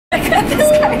at this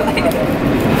guy later.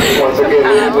 Once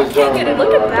again,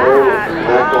 Look at that.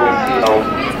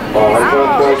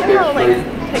 Wow. Look at how, like,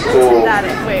 pictures of that.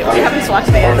 Wait, we haven't swatched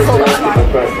it yet. Hold on.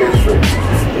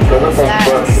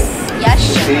 Yes,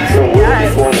 sure.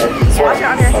 Yes. Swatch it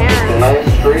on your hand.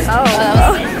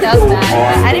 Oh, that was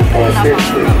bad. I didn't put enough on.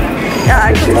 yeah,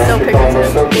 I can still pick it too.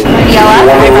 Yellow,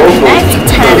 next,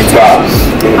 10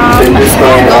 out of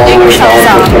 10. Go get yourself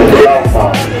some.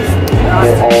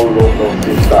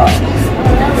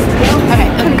 Okay,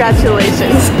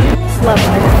 congratulations. Love it.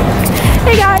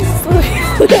 Hey guys,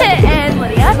 and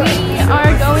Lydia. We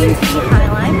are going to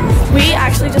Highline. We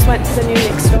actually just went to the new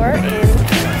Nick store in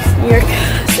New York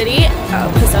City,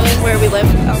 because that's where we live.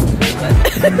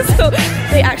 So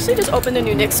they actually just opened a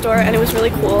new Nick store and it was really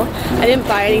cool. I didn't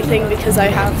buy anything because I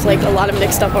have like a lot of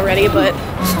Nick stuff already, but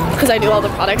because I knew all the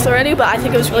products already, but I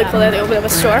think it was really cool that they opened up a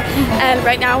store. And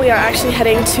right now we are actually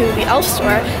heading to the e.l.f.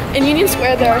 store. In Union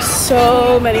Square there are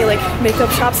so many like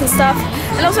makeup shops and stuff.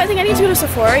 And also I think I need to go to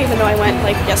Sephora, even though I went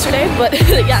like yesterday, but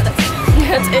yeah, that's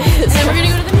it. And then we're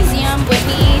gonna go to the museum,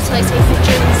 Whitney, to like take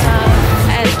pictures and stuff.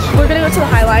 And we're gonna go to the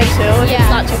Highline too, if it's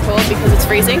not too cold because it's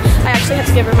freezing. I actually had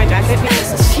to give her my jacket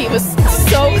because she was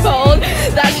so cold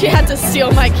that she had to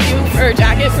steal my cue for her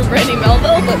jacket from Brandy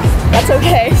Melville, but that's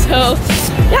okay. So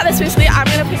yeah, that's basically I'm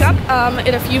gonna pick up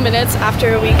in a few minutes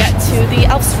after we get to the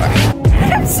e.l.f. store.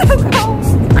 I'm so cold.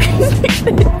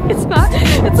 It's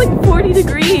like 40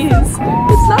 degrees.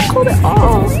 It's not cold at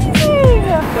all.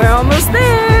 We're almost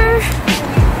there.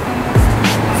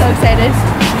 So excited.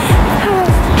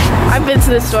 I've been to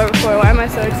this store before. Why am I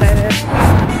so excited?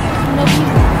 No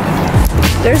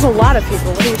people. There's a lot of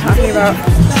people. What are you talking about?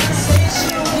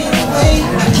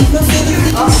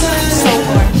 So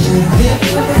warm.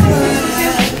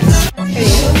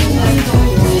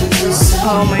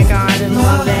 Oh my god, I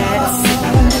love it.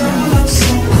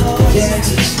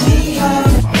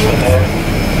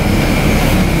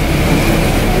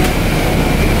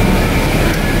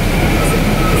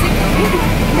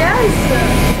 Yes!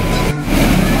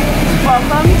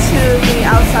 Welcome to the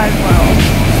outside world,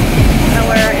 and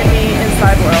we're in the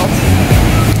inside world.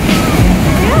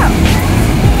 Yeah.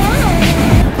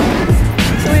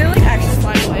 So we were like actually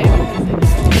flying away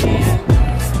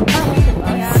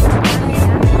yeah,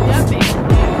 basically.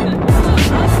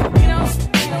 You know,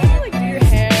 like do your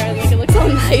hair and like it looks all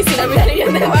nice and everything,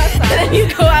 and then you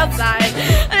go outside,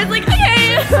 and it's like okay,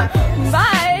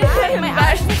 bye. My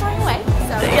eyelashes are flying away.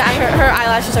 So. Yeah, her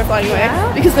eyelashes are flying away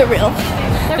because they're real.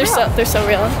 They're so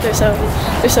real. They're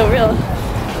so real.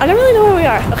 I don't really know where we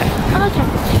are. Okay. Okay.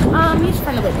 He's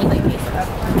friend of Whitney, like me.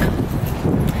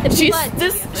 And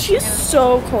she's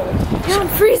so cold. Yeah, I'm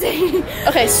freezing.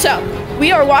 Okay, so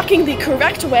we are walking the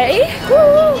correct way.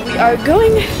 Woo! We are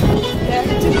going there.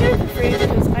 Did we get free?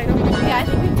 Because I don't know. Yeah, I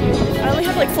think we do. I only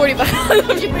have like 40 bucks.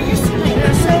 Did you bring your suit?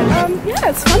 So yeah,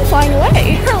 it's fun flying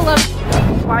away. I love.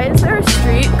 Why is there a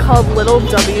street called Little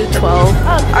W12?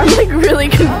 I'm like really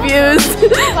confused.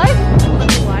 What?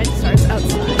 The line starts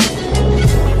outside.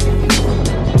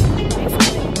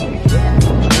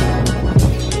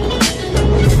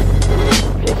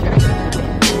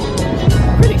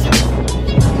 Pretty sure.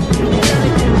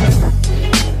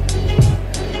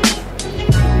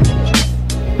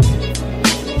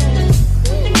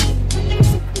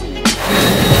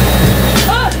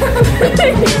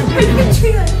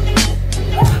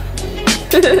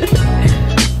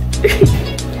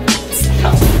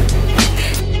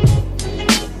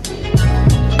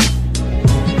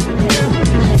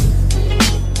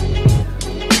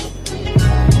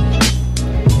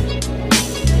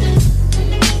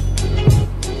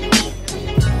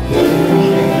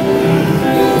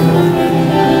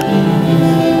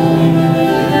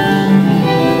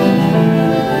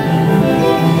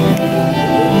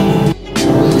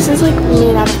 This is like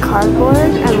made out of cardboard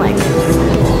and like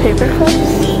paper clips.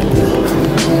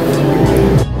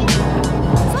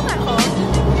 It's not that cold.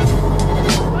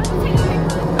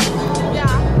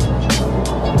 Yeah.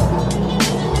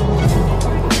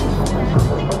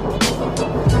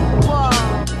 Whoa.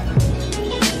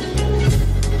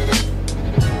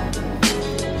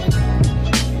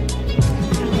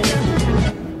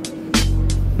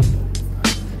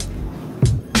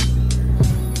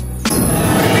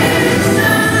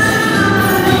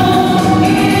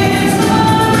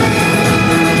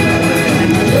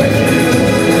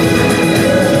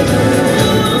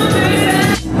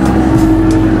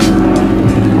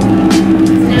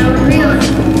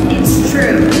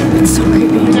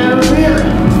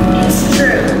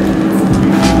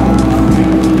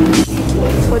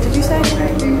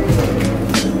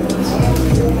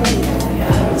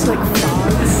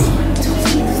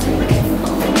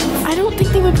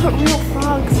 put real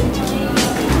frogs in tea.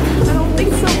 I don't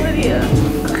think so, Lydia.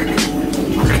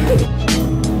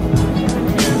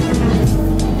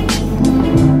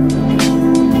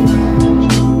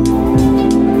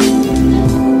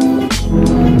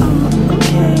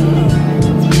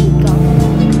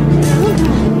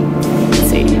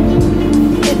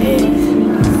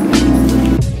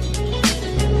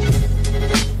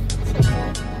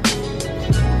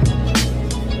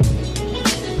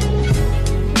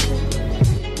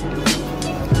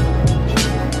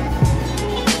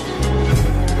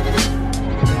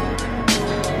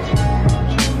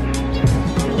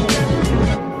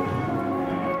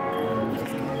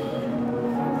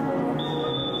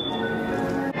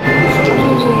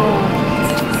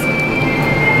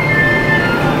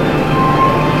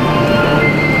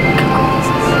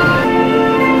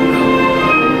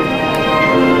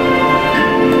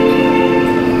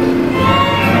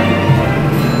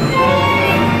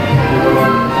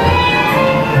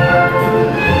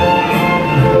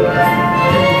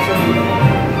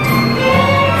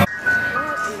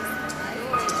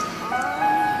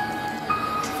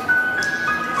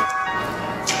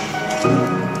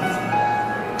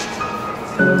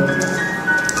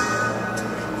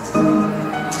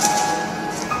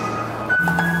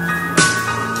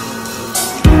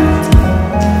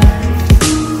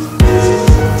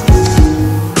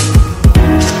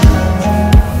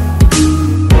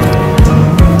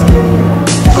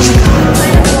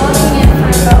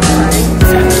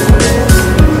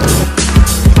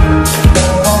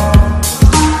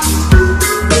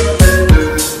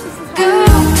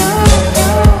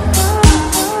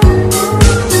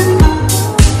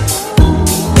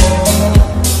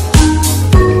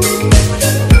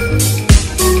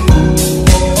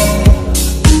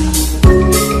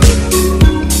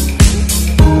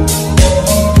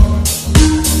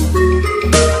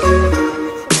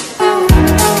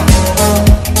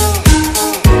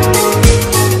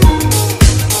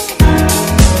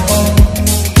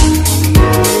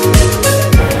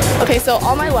 So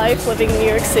all my life living in New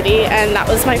York City, and that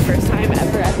was my first time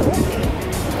ever at the Whitney.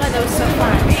 God, that was so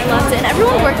fun. I loved it. And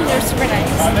everyone working there was super nice.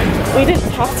 We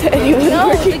didn't talk to anyone. No,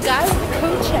 working. the guy with the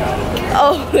coat check.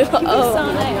 Oh, Oh.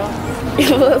 So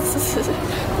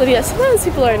nice. Lydia, sometimes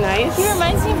people are nice. He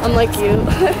reminds me of unlike you.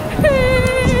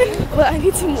 But I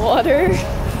need some water,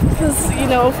 because, you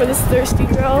know, for this thirsty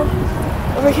girl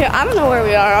over here. I don't know where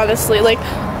we are, honestly. Like,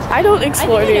 I don't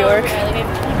explore New York.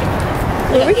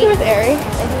 We were here with Ari.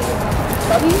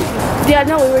 Yeah,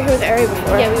 no, we were here with Ari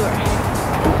before. Yeah, we were.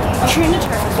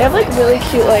 They have like really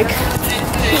cute like.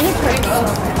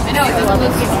 I know. I love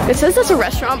it. It says it's a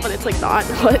restaurant, but it's like not.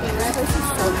 But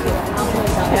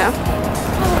yeah,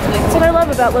 that's what I love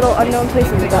about little unknown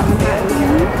places about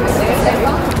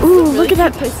Manhattan. Ooh, look at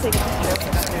that place.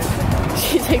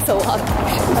 She takes a lot of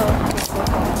pictures.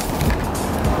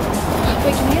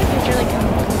 Wait, can we get a picture like?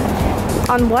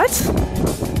 On what?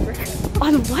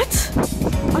 On what?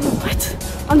 On what?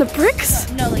 On the bricks?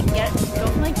 No, like go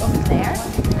from like over there.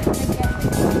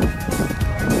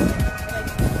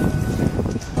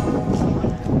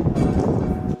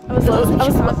 I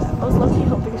was low-key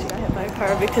hoping she got hit by a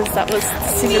car because that was the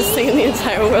stupidest thing in the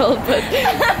entire world, but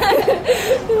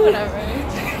Whatever.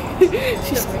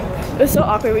 It was so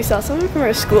awkward. We saw someone from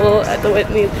our school at the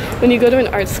Whitney. When you go to an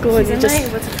art school and you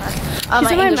just What's it called?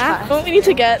 she's in my math. Well, we need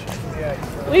to get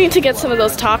some of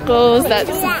those tacos. That's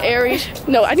airy.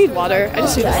 No, I need water. I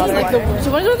just need water. Do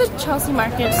you want to go to the Chelsea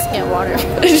market and just get water?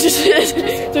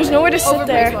 There's nowhere to sit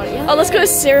there. Water, yeah. Oh, let's go to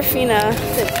Serafina.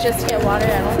 Just get water.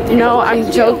 I don't think No,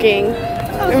 I'm joking.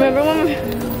 Remember when we...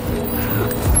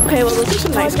 Okay, well, those are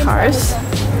some nice cars.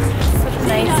 such a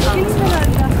nice.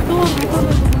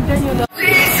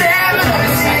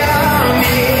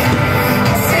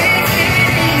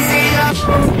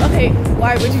 Okay,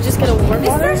 why would you just get a warm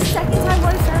water? This is our second time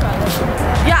going to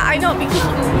Starbucks. Yeah, I know,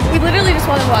 because we literally just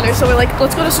wanted water, so we're like,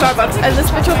 let's go to Starbucks. And this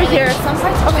bitch over here.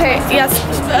 Okay, yes.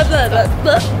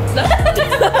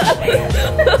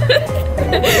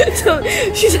 So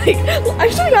she's like, I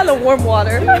should have gotten a warm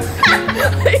water. I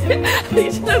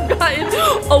should have gotten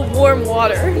a warm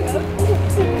water.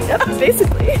 Yeah,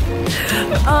 basically.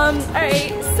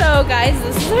 Alright, so guys,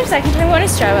 this is our second time going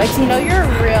to Starbucks. You know you're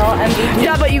a real MVP.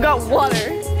 Yeah, but you got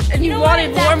water. And you know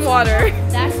wanted what? warm water.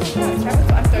 That's what Starbucks,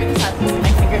 so I'm throwing this out because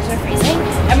my fingers are freezing.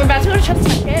 And we're about to go to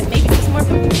Chelsea Market, maybe get some more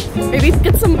food. Maybe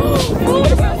get some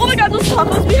food. Oh my god, those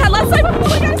tacos we had last night. Oh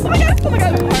my god, oh my god, oh my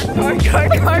god. Car.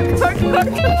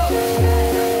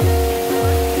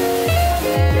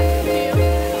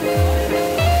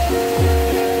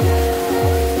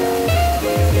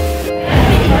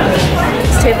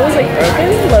 This table is like broken,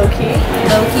 low-key.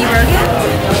 Low-key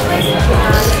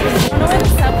burger.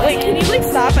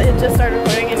 laugh. I had just started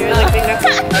recording and you were like being there.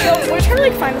 So we're trying to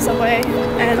like find the subway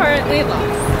and Currently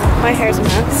lost. my hair's a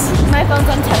mess. My phone's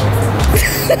on 10.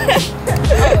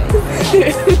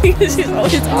 Because she's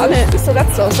always on it. So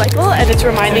that's Soul Cycle and it's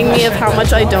reminding me of how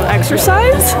much I don't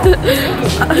exercise.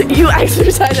 You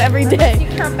exercise every day. You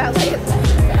care about like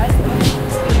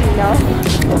no.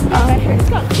 My hair's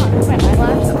got caught in my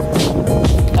eyelash.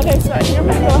 Okay, so I think I'm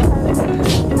gonna go ahead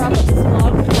and wrap up this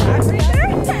vlog right there.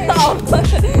 Oh.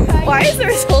 Why is there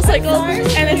a Soul Cycle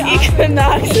and an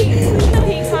Equinox?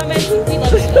 He comments, we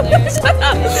love each other. Shut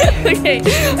up. Okay,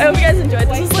 I hope you guys enjoyed.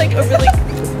 This was like a really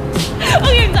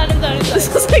Okay, I'm done.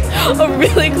 This was like a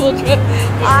really cool trip.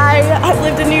 I have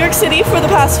lived in New York City for the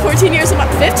past 15 years of my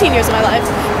life,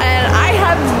 and I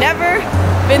have never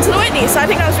been to the Whitney, so I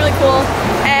think that was really cool.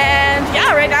 And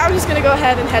yeah, right now I'm just gonna go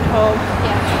ahead and head home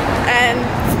and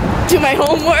do my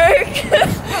homework.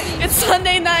 It's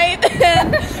Sunday night,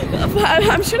 and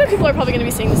I'm sure that people are probably gonna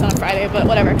be seeing this on a Friday, but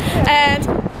whatever. And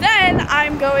then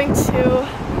I'm going to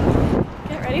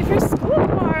get ready for school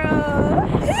tomorrow.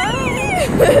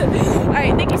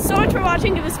 Alright, thank you so much for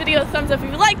watching. Give this video a thumbs up if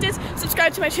you liked it.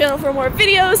 Subscribe to my channel for more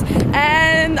videos.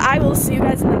 And I will see you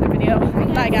guys in another video.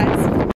 Bye guys.